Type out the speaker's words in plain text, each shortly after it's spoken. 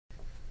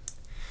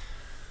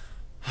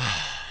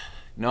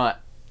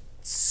Not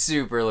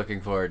super looking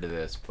forward to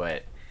this,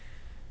 but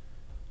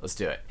let's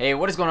do it. Hey,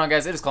 what is going on,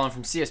 guys? It is Colin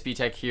from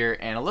CSPTech here,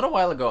 and a little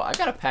while ago I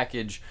got a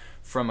package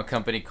from a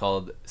company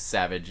called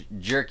Savage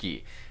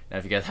Jerky. Now,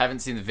 if you guys haven't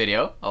seen the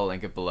video, I'll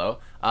link it below.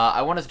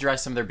 I wanted to try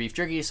some of their beef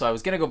jerky, so I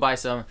was gonna go buy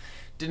some.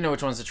 Didn't know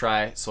which ones to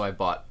try, so I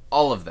bought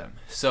all of them.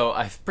 So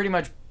I've pretty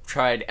much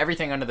tried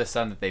everything under the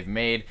sun that they've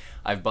made.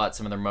 I've bought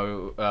some of their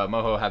mojo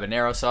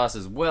habanero sauce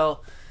as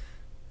well,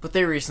 but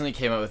they recently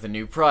came out with a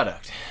new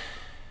product.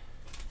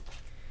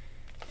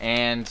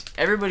 And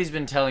everybody's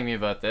been telling me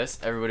about this.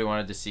 Everybody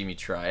wanted to see me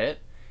try it.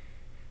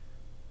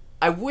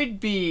 I would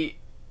be,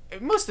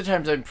 most of the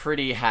times I'm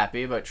pretty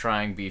happy about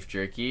trying beef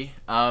jerky.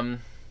 But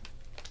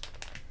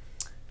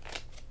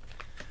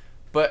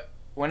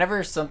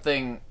whenever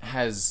something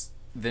has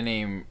the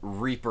name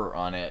Reaper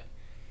on it,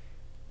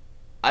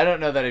 I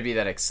don't know that I'd be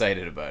that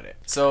excited about it.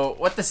 So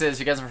what this is, if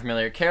you guys are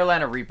familiar,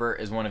 Carolina Reaper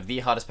is one of the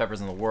hottest peppers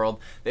in the world.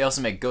 They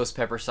also make ghost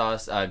pepper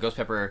sauce, ghost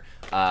pepper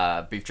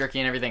beef jerky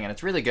and everything, and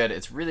it's really good.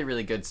 It's really,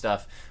 really good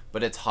stuff,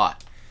 but it's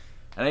hot.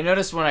 And I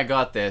noticed when I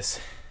got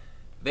this,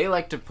 they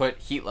like to put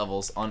heat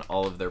levels on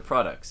all of their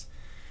products.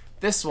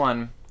 This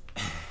one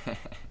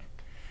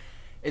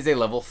is a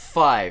level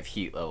 5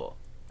 heat level.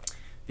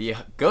 The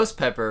ghost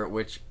pepper,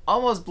 which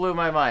almost blew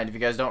my mind, if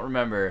you guys don't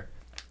remember.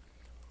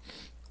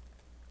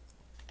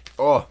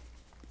 Oh.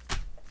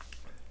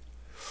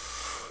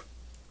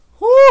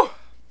 Whew.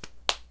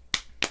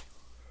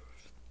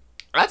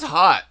 That's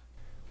hot.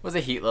 Was a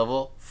heat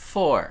level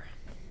 4.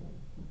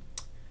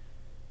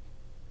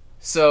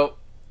 So,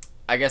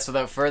 I guess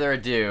without further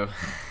ado,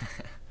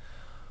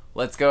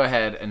 let's go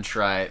ahead and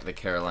try the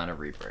Carolina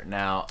Reaper.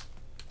 Now,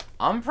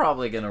 I'm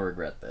probably going to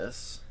regret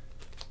this,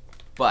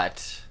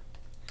 but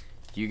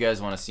you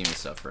guys want to see me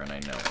suffer, and I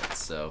know it,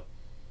 so.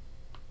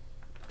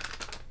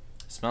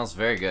 Smells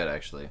very good,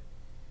 actually.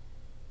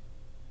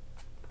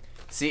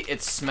 See,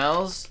 it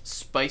smells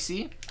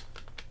spicy,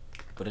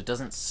 but it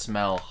doesn't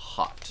smell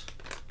hot.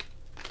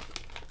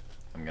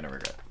 I'm gonna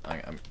regret.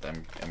 I'm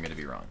gonna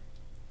be wrong.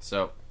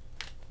 So,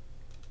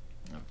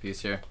 I have a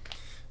piece here.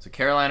 So,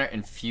 Carolina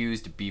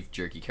infused beef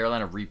jerky.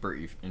 Carolina Reaper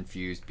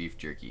infused beef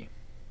jerky.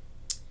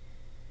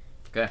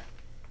 Okay,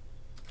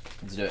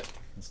 let's do it.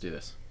 Let's do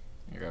this.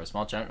 I'm gonna grab a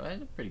small chunk. A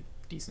pretty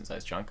decent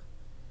sized chunk.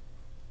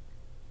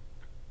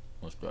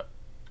 Let's do it.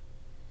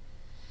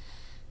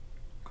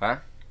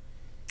 Okay.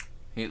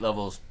 Heat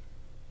levels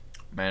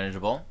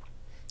manageable,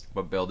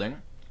 but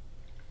building.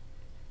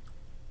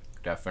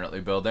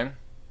 Definitely building.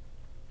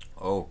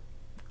 Oh.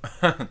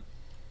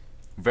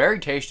 Very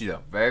tasty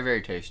though. Very,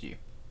 very tasty.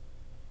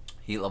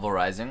 Heat level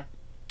rising.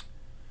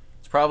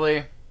 It's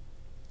probably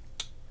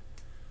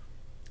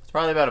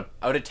about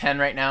out of 10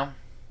 right now.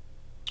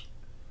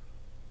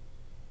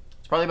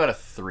 It's probably about a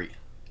 3.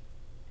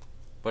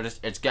 But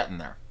it's getting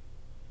there.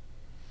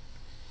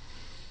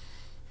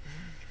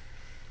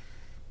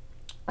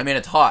 I mean,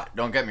 it's hot.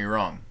 Don't get me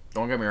wrong.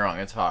 Don't get me wrong.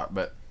 It's hot,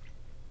 but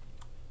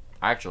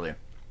actually,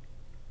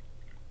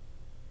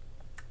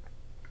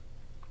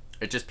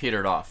 it just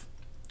petered off.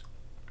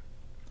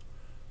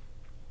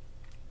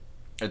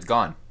 It's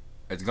gone.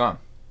 It's gone.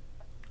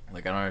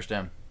 Like, I don't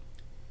understand.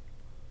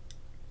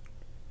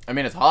 I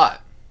mean, it's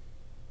hot.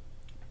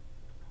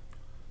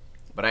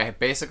 But I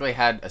basically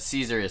had a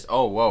Caesar's.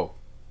 Oh, whoa.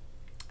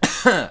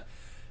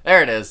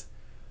 There it is.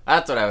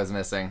 That's what I was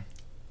missing.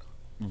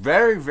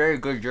 Very, very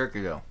good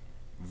jerky, though.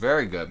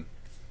 Very good.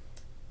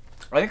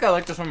 I think I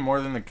like this one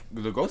more than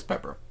the ghost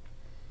pepper.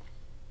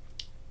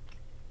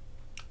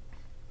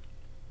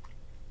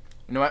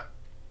 You know what?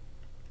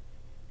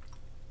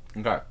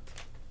 Okay.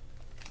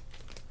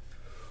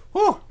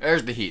 Whew!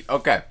 There's the heat.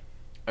 Okay.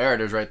 There it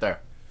is right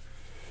there.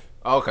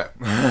 Okay.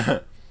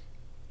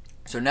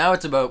 So now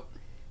it's about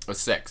a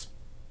 6.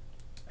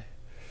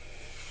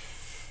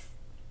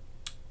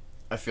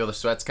 I feel the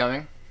sweat's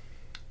coming.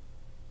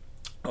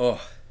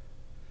 Oh.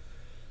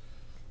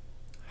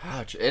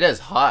 Ouch, it is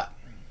hot.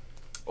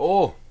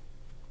 Oh,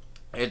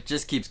 it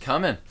just keeps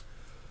coming.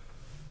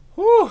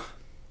 Whew.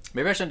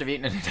 Maybe I shouldn't have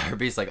eaten an entire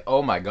piece. Like,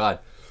 oh my god.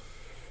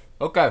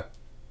 Okay.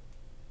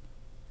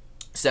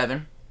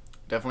 7.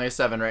 Definitely a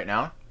 7 right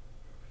now.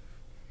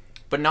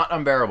 But not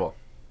unbearable.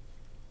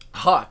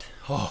 Hot.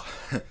 Oh.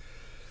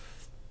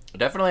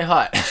 Definitely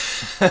hot.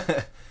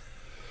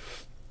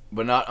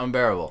 But not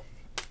unbearable.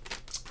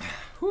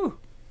 Whew.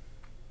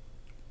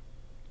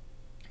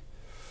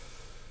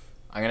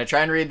 I'm going to try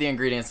and read the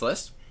ingredients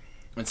list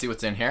and see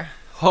what's in here.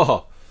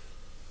 Oh.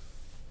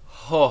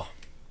 Oh.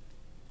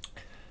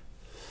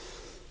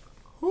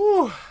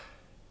 Whew.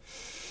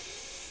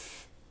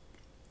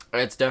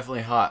 It's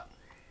definitely hot.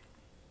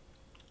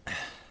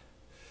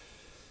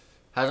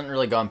 Hasn't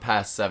really gone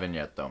past 7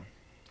 yet, though.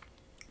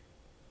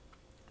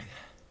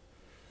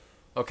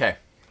 Okay.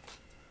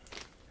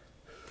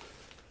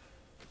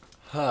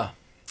 I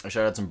should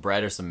have had some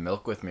bread or some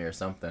milk with me or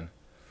something.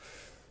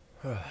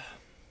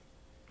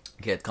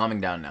 Okay, it's calming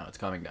down now. It's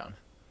calming down.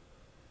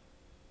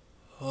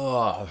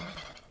 Oh.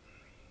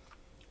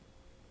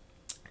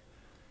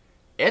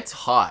 It's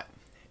hot.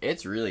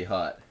 It's really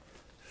hot.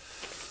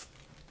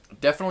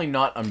 Definitely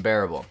not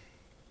unbearable.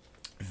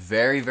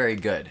 Very, very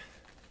good.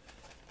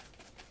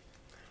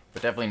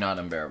 But definitely not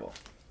unbearable.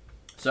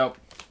 So,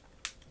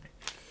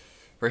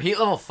 for heat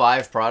level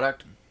 5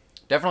 product,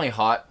 definitely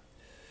hot.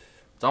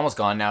 It's almost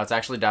gone now. It's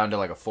actually down to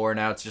like a 4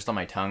 now. It's just on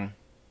my tongue.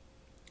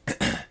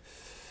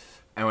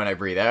 And when I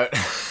breathe out,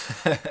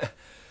 I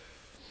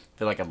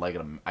feel like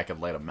I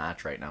could light a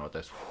match right now with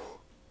this.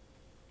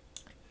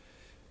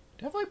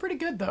 Definitely pretty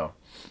good though.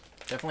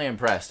 Definitely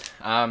impressed.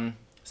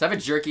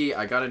 Savage Jerky,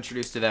 I got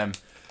introduced to them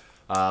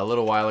a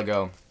little while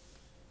ago.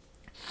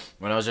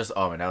 When I was just,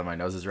 oh, now my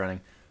nose is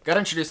running. Got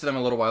introduced to them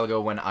a little while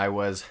ago when I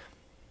was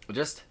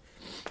just,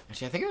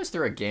 actually I think it was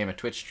through a game, a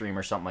Twitch stream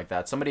or something like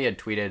that. Somebody had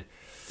tweeted,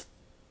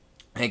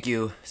 "Thank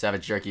you,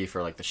 Savage Jerky,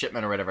 for like the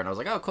shipment or whatever," and I was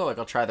like, "Oh, cool! Like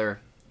I'll try their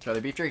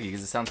beef jerky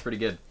because it sounds pretty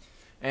good."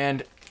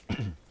 And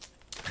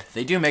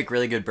they do make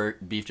really good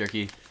beef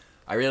jerky.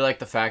 I really like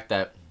the fact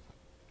that,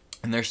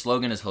 and their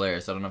slogan is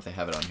hilarious. I don't know if they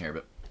have it on here,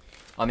 but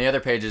on the other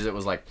pages it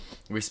was like,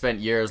 "We spent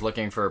years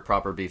looking for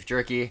proper beef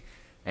jerky,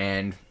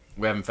 and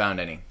we haven't found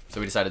any,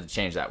 so we decided to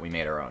change that. We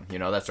made our own." You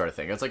know, that sort of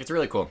thing. It's like, it's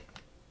really cool.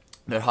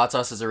 Their hot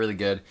sauces are really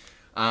good.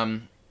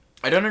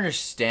 I don't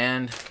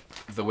understand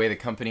the way the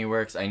company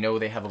works. I know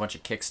they have a bunch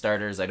of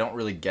Kickstarters. I don't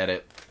really get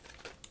it,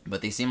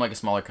 but they seem like a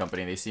smaller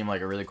company. They seem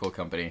like a really cool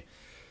company.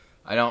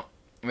 I don't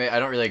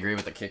really agree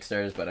with the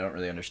Kickstarters, but I don't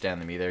really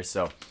understand them either.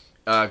 So,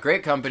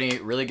 great company,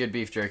 really good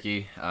beef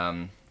jerky.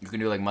 You can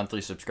do like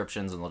monthly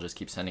subscriptions, and they'll just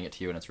keep sending it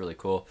to you, and it's really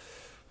cool.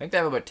 I think they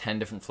have about 10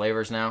 different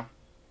flavors now.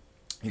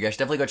 You guys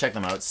definitely go check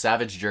them out.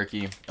 Savage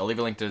Jerky. I'll leave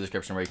a link to the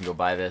description where you can go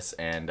buy this,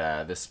 and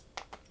this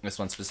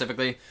one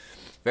specifically.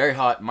 Very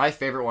hot. My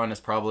favorite one is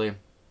probably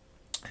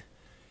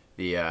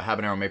the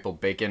habanero maple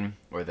bacon,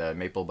 or the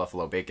maple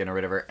buffalo bacon or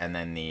whatever, and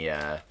then the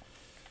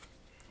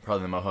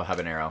probably the mojo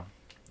habanero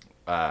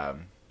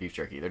beef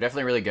jerky. They're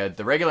definitely really good.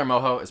 The regular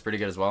mojo is pretty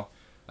good as well.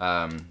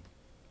 But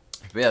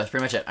yeah, that's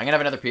pretty much it. I'm gonna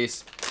have another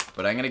piece,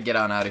 but I'm gonna get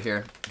on out of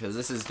here because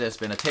this has just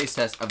been a taste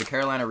test of the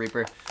Carolina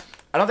Reaper.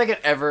 I don't think it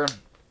ever.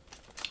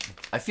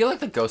 I feel like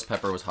the ghost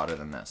pepper was hotter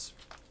than this.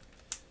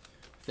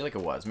 I feel like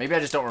it was. Maybe I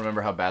just don't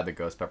remember how bad the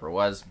ghost pepper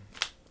was.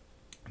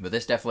 But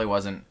this definitely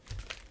wasn't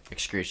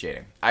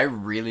excruciating. I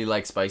really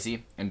like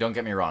spicy, and don't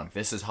get me wrong,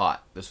 this is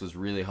hot. This was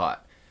really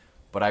hot.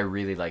 But I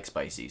really like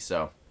spicy,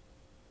 so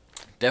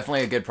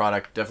definitely a good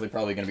product. Definitely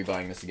probably going to be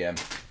buying this again.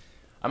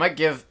 I might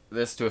give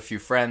this to a few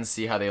friends,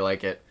 see how they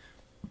like it,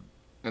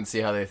 and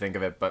see how they think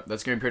of it. But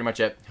that's going to be pretty much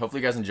it.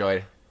 Hopefully you guys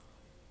enjoyed.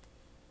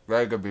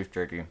 Very good beef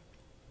jerky. And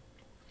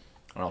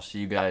I'll see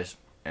you guys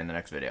in the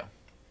next video.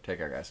 Take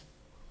care, guys.